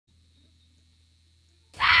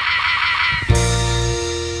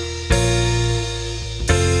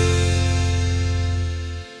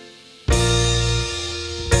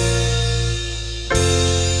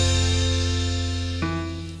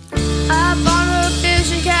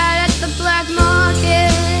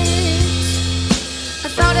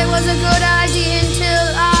a good idea until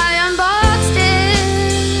I unboxed it.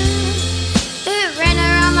 It ran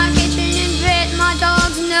around my kitchen and bit my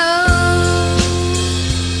dog's nose.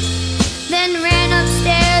 Then ran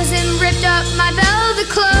upstairs and ripped up my velvet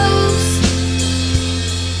clothes.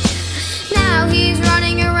 Now he's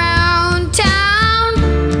running around town.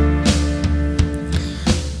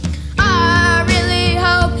 I really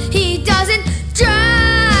hope he doesn't drown.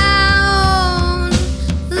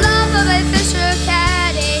 Love of a Fisher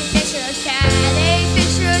cat, a Fisher cat, a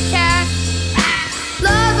Fisher cat.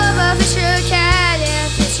 Love of a Fisher cat, a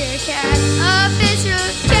Fisher cat, a Fisher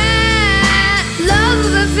cat. Love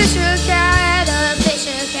of a Fisher cat.